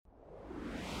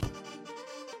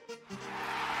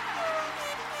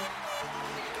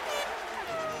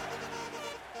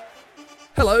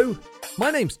Hello, my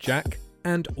name's Jack,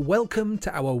 and welcome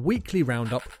to our weekly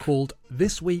roundup called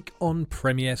This Week on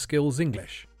Premier Skills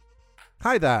English.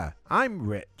 Hi there, I'm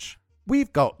Rich.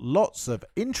 We've got lots of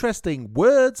interesting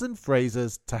words and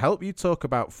phrases to help you talk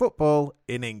about football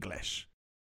in English.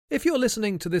 If you're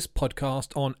listening to this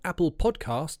podcast on Apple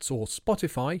Podcasts or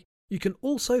Spotify, you can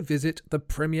also visit the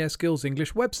Premier Skills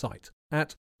English website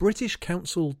at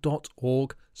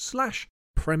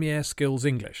britishcouncil.org/Premier Skills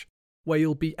English, where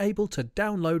you'll be able to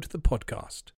download the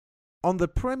podcast. On the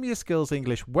Premier Skills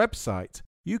English website,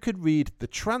 you could read the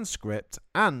transcript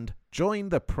and join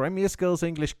the Premier Skills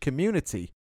English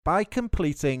community by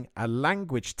completing a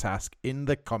language task in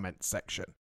the comments section.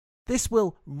 This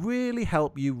will really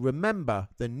help you remember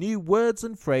the new words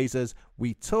and phrases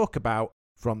we talk about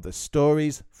from the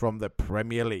stories from the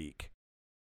Premier League.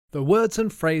 The words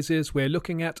and phrases we're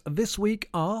looking at this week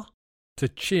are to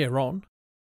cheer on,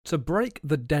 to break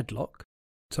the deadlock,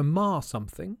 to mar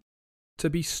something, to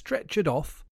be stretchered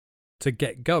off, to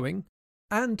get going,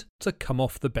 and to come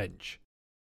off the bench.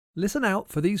 Listen out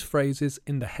for these phrases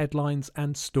in the headlines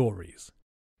and stories.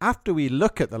 After we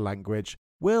look at the language,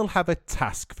 we'll have a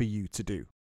task for you to do.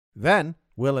 Then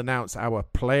we'll announce our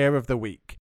Player of the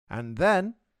Week, and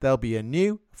then there'll be a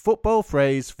new football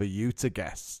phrase for you to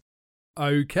guess.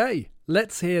 OK,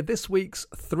 let's hear this week's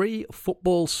 3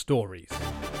 football stories.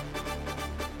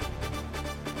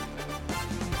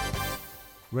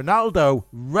 Ronaldo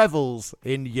revels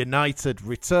in United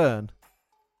return.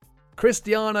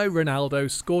 Cristiano Ronaldo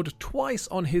scored twice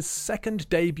on his second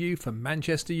debut for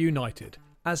Manchester United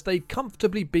as they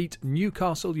comfortably beat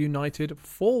Newcastle United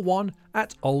 4-1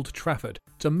 at Old Trafford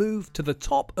to move to the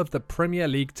top of the Premier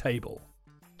League table.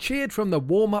 Cheered from the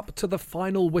warm-up to the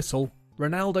final whistle,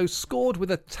 Ronaldo scored with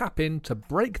a tap-in to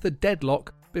break the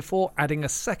deadlock before adding a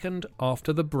second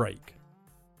after the break.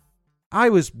 I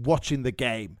was watching the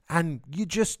game and you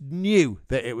just knew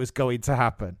that it was going to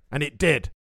happen. And it did.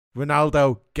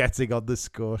 Ronaldo getting on the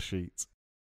score sheet.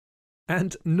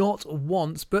 And not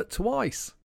once but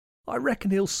twice. I reckon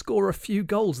he'll score a few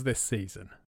goals this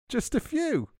season. Just a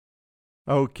few.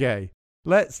 OK,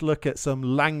 let's look at some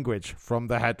language from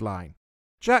the headline.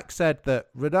 Jack said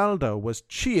that Ronaldo was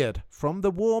cheered from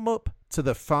the warm-up to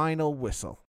the final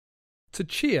whistle. To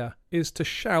cheer is to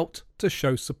shout to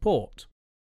show support.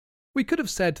 We could have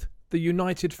said the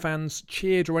United fans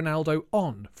cheered Ronaldo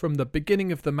on from the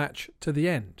beginning of the match to the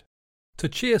end. To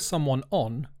cheer someone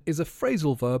on is a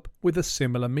phrasal verb with a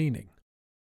similar meaning.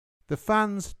 The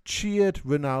fans cheered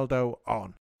Ronaldo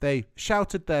on. They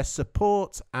shouted their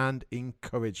support and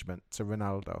encouragement to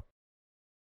Ronaldo.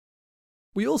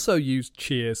 We also use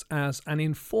cheers as an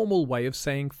informal way of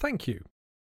saying thank you.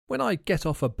 When I get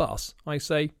off a bus, I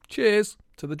say cheers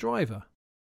to the driver.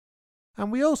 And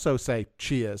we also say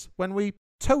cheers when we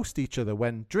toast each other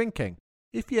when drinking.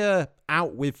 If you're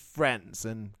out with friends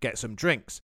and get some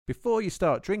drinks, before you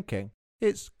start drinking,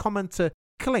 it's common to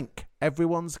clink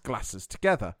everyone's glasses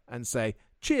together and say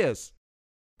cheers.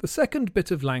 The second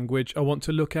bit of language I want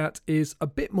to look at is a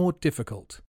bit more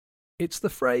difficult. It's the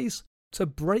phrase to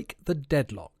break the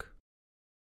deadlock.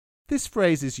 This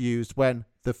phrase is used when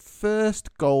the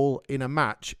first goal in a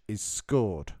match is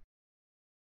scored.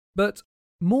 But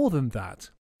more than that,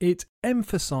 it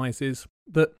emphasises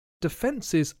that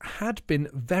defences had been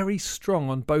very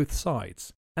strong on both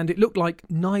sides, and it looked like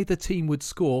neither team would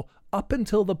score up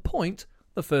until the point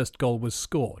the first goal was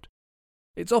scored.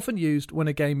 It's often used when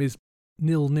a game is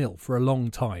 0-0 for a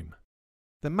long time.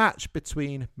 The match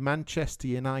between Manchester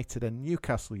United and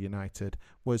Newcastle United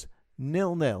was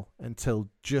 0-0 until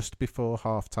just before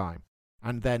half-time,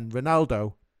 and then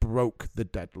Ronaldo broke the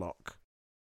deadlock.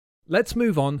 Let's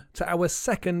move on to our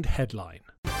second headline.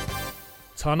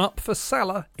 Turn up for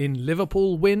Salah in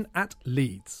Liverpool win at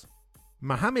Leeds.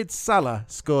 Mohamed Salah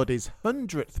scored his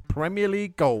 100th Premier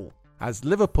League goal as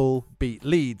Liverpool beat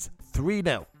Leeds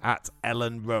 3-0 at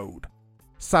Ellen Road.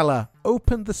 Salah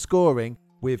opened the scoring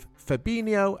with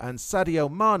Fabinho and Sadio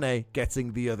Mane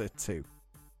getting the other 2.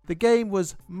 The game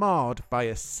was marred by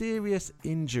a serious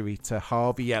injury to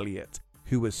Harvey Elliott,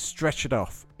 who was stretchered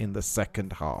off in the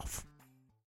second half.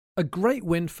 A great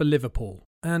win for Liverpool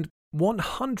and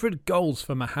 100 goals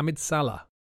for Mohamed Salah.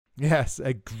 Yes,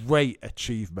 a great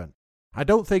achievement. I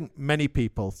don't think many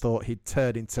people thought he'd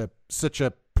turn into such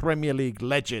a Premier League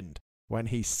legend when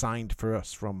he signed for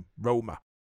us from Roma.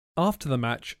 After the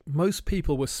match, most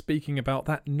people were speaking about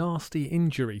that nasty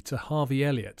injury to Harvey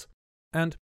Elliott,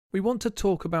 and we want to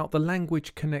talk about the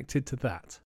language connected to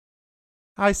that.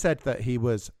 I said that he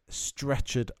was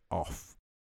stretchered off.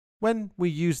 When we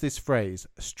use this phrase,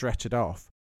 stretchered off,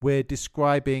 we're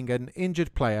describing an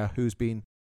injured player who's been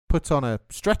put on a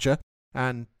stretcher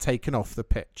and taken off the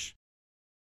pitch.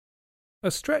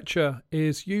 A stretcher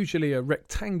is usually a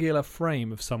rectangular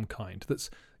frame of some kind that's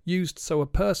used so a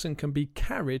person can be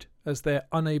carried as they're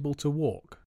unable to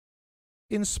walk.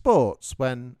 In sports,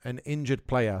 when an injured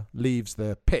player leaves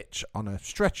the pitch on a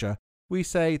stretcher, we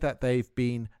say that they've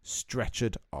been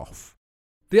stretchered off.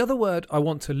 The other word I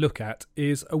want to look at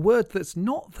is a word that's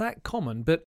not that common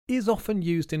but is often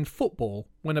used in football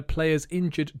when a player's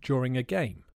injured during a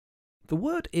game. The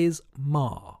word is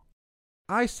mar.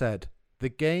 I said the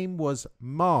game was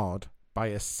marred by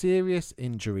a serious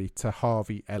injury to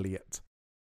Harvey Elliott.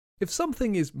 If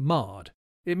something is marred,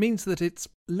 it means that it's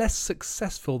less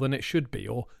successful than it should be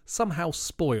or somehow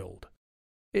spoiled.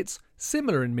 It's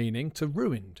similar in meaning to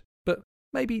ruined, but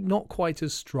maybe not quite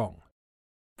as strong.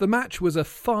 The match was a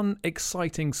fun,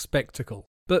 exciting spectacle,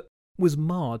 but was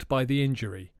marred by the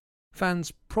injury.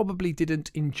 Fans probably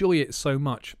didn't enjoy it so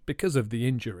much because of the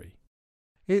injury.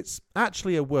 It's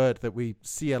actually a word that we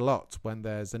see a lot when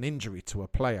there's an injury to a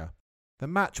player. The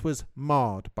match was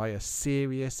marred by a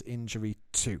serious injury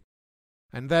too.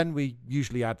 And then we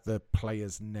usually add the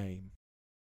player's name.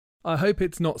 I hope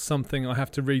it's not something I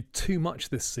have to read too much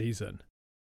this season.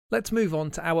 Let's move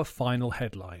on to our final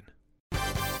headline.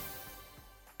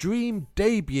 Dream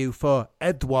debut for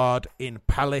Edouard in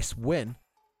Palace win.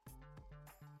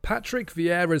 Patrick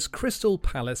Vieira's Crystal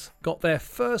Palace got their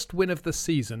first win of the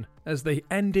season as they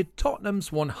ended Tottenham's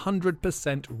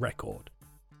 100% record.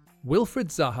 Wilfried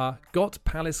Zaha got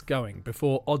Palace going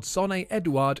before Odsonne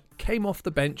Edouard came off the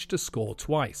bench to score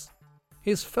twice,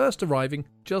 his first arriving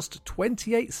just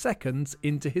 28 seconds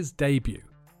into his debut.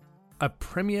 A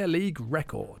Premier League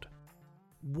record.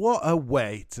 What a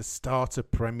way to start a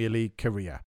Premier League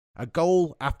career. A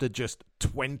goal after just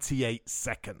 28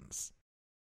 seconds.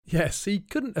 Yes, he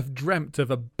couldn't have dreamt of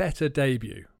a better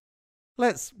debut.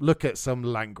 Let's look at some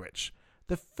language.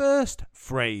 The first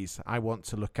phrase I want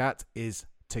to look at is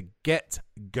to get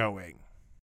going.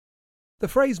 The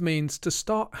phrase means to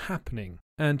start happening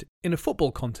and, in a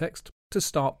football context, to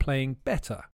start playing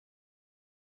better.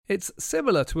 It's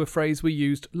similar to a phrase we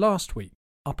used last week,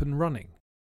 up and running.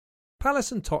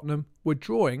 Palace and Tottenham were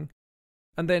drawing,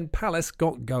 and then Palace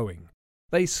got going.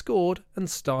 They scored and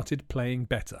started playing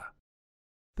better.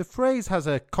 The phrase has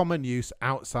a common use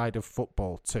outside of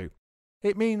football too.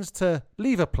 It means to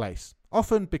leave a place,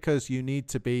 often because you need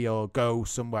to be or go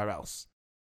somewhere else.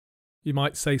 You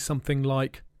might say something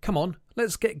like, "Come on,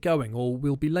 let's get going or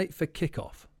we'll be late for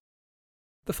kick-off."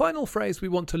 The final phrase we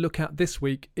want to look at this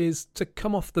week is to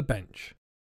come off the bench.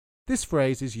 This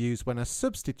phrase is used when a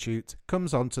substitute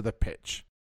comes onto the pitch.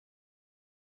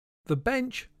 The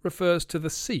bench refers to the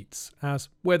seats, as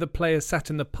where the players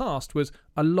sat in the past was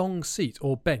a long seat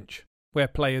or bench, where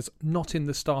players not in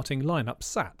the starting lineup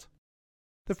sat.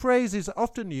 The phrase is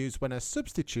often used when a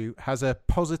substitute has a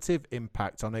positive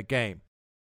impact on a game.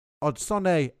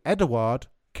 Odsonne Edouard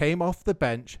came off the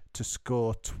bench to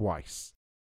score twice.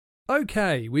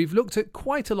 OK, we've looked at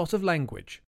quite a lot of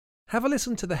language. Have a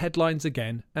listen to the headlines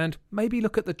again and maybe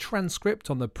look at the transcript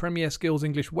on the Premier Skills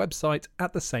English website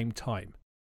at the same time.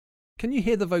 Can you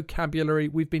hear the vocabulary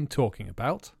we've been talking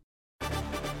about?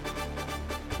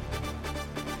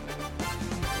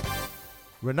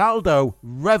 Ronaldo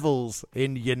revels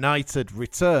in United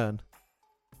return.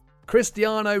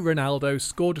 Cristiano Ronaldo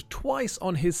scored twice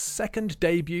on his second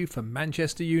debut for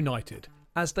Manchester United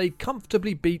as they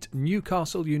comfortably beat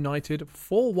Newcastle United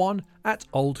 4-1 at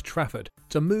Old Trafford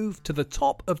to move to the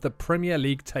top of the Premier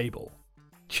League table.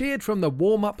 Cheered from the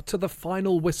warm-up to the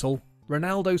final whistle,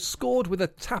 Ronaldo scored with a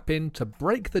tap-in to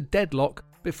break the deadlock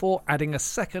before adding a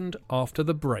second after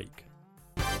the break.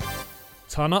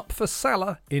 Ton up for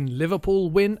Salah in Liverpool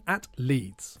win at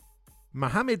Leeds.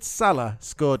 Mohamed Salah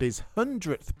scored his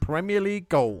 100th Premier League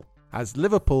goal as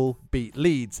Liverpool beat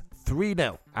Leeds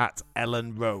 3-0 at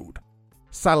Ellen Road.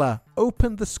 Salah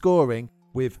opened the scoring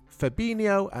with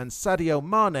Fabinho and Sadio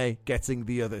Mane getting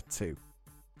the other two.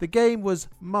 The game was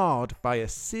marred by a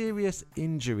serious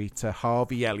injury to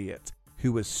Harvey Elliott,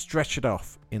 who was stretchered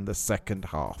off in the second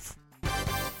half.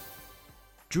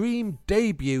 Dream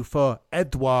debut for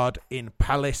Edouard in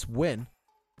Palace win.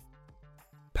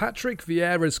 Patrick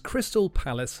Vieira's Crystal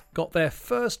Palace got their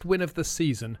first win of the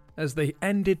season as they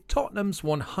ended Tottenham's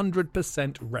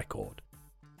 100% record.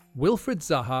 Wilfried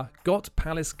Zaha got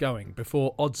Palace going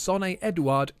before Odsonne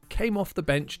Edouard came off the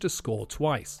bench to score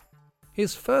twice,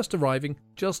 his first arriving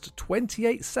just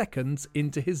 28 seconds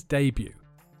into his debut.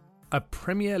 A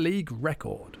Premier League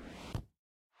record.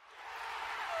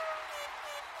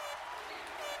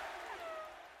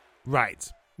 Right,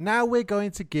 now we're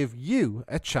going to give you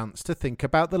a chance to think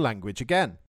about the language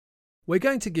again. We're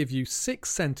going to give you 6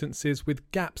 sentences with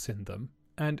gaps in them,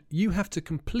 and you have to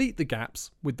complete the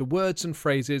gaps with the words and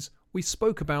phrases we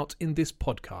spoke about in this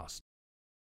podcast.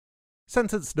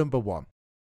 Sentence number 1.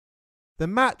 The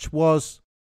match was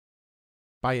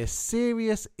by a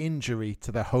serious injury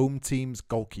to the home team's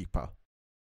goalkeeper.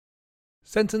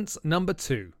 Sentence number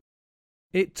 2.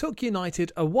 It took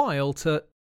United a while to...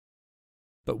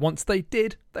 but once they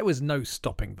did, there was no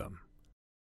stopping them.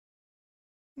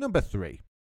 Number 3.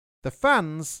 The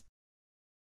fans,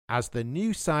 as the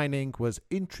new signing was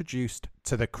introduced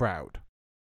to the crowd.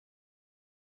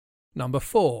 Number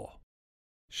 4.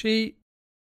 She...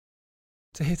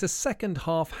 to hit a second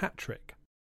half hat-trick.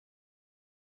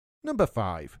 Number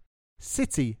 5.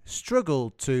 City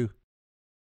struggled to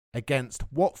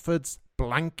against Watford's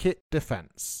blanket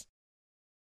defence.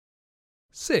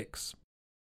 6.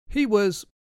 He was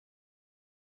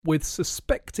with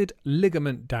suspected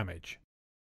ligament damage.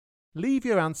 Leave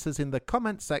your answers in the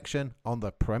comment section on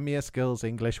the Premier Skills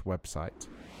English website.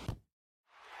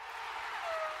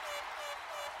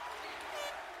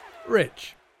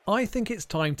 Rich, I think it's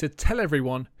time to tell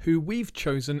everyone who we've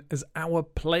chosen as our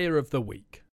Player of the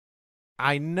Week.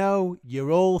 I know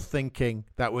you're all thinking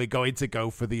that we're going to go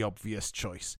for the obvious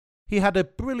choice. He had a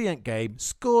brilliant game,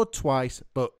 scored twice,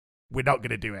 but we're not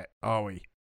going to do it, are we?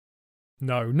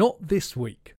 No, not this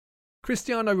week.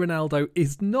 Cristiano Ronaldo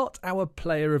is not our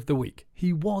Player of the Week.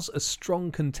 He was a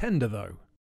strong contender though.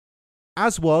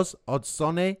 As was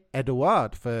Odsonne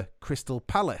Edouard for Crystal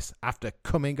Palace after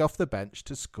coming off the bench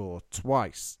to score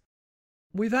twice.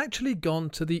 We've actually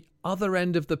gone to the other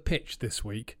end of the pitch this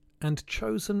week and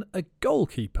chosen a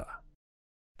goalkeeper.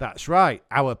 That's right,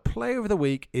 our Player of the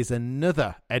Week is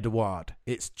another Edouard.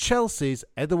 It's Chelsea's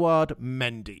Edouard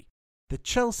Mendy. The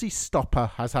Chelsea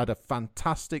stopper has had a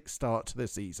fantastic start to the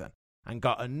season and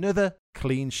got another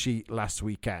clean sheet last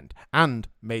weekend and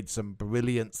made some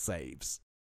brilliant saves.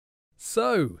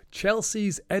 So,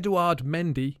 Chelsea's Edouard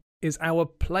Mendy is our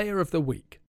Player of the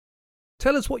Week.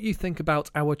 Tell us what you think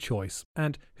about our choice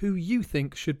and who you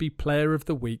think should be Player of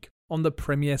the Week on the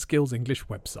Premier Skills English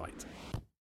website.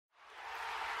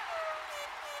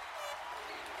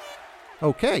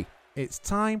 Okay, it's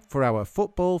time for our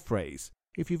football phrase.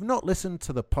 If you've not listened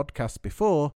to the podcast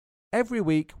before, every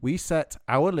week we set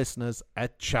our listeners a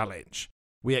challenge.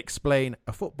 We explain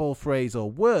a football phrase or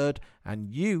word and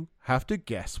you have to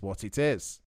guess what it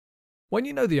is. When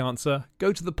you know the answer,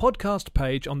 go to the podcast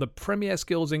page on the Premier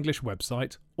Skills English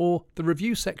website or the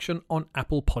review section on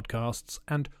Apple Podcasts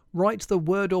and write the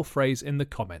word or phrase in the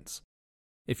comments.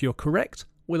 If you're correct,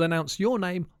 we'll announce your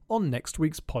name on next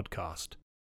week's podcast.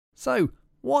 So,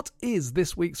 what is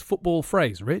this week's football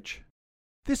phrase, Rich?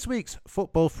 This week's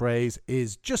football phrase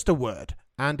is just a word,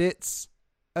 and it's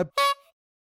a...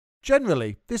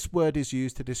 Generally, this word is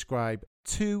used to describe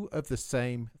two of the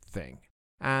same thing,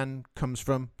 and comes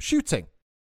from shooting.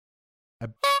 A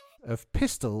of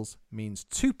pistols means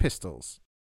 2 pistols.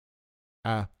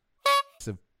 A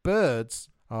of birds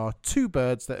are 2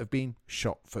 birds that have been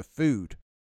shot for food.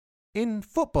 In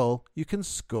football, you can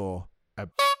score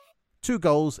 2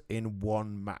 goals in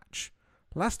 1 match.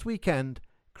 Last weekend,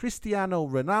 Cristiano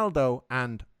Ronaldo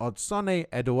and Odsonne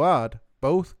Edouard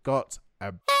both got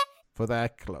a for their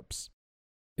clubs.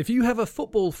 If you have a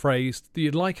football phrase that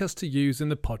you'd like us to use in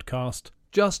the podcast,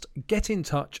 just get in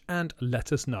touch and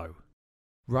let us know.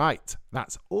 Right,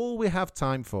 that's all we have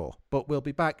time for, but we'll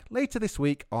be back later this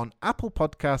week on Apple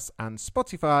Podcasts and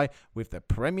Spotify with the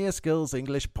Premier Skills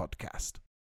English podcast.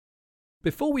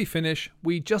 Before we finish,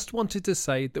 we just wanted to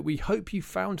say that we hope you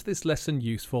found this lesson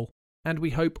useful, and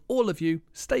we hope all of you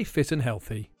stay fit and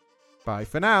healthy. Bye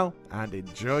for now, and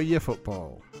enjoy your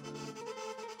football.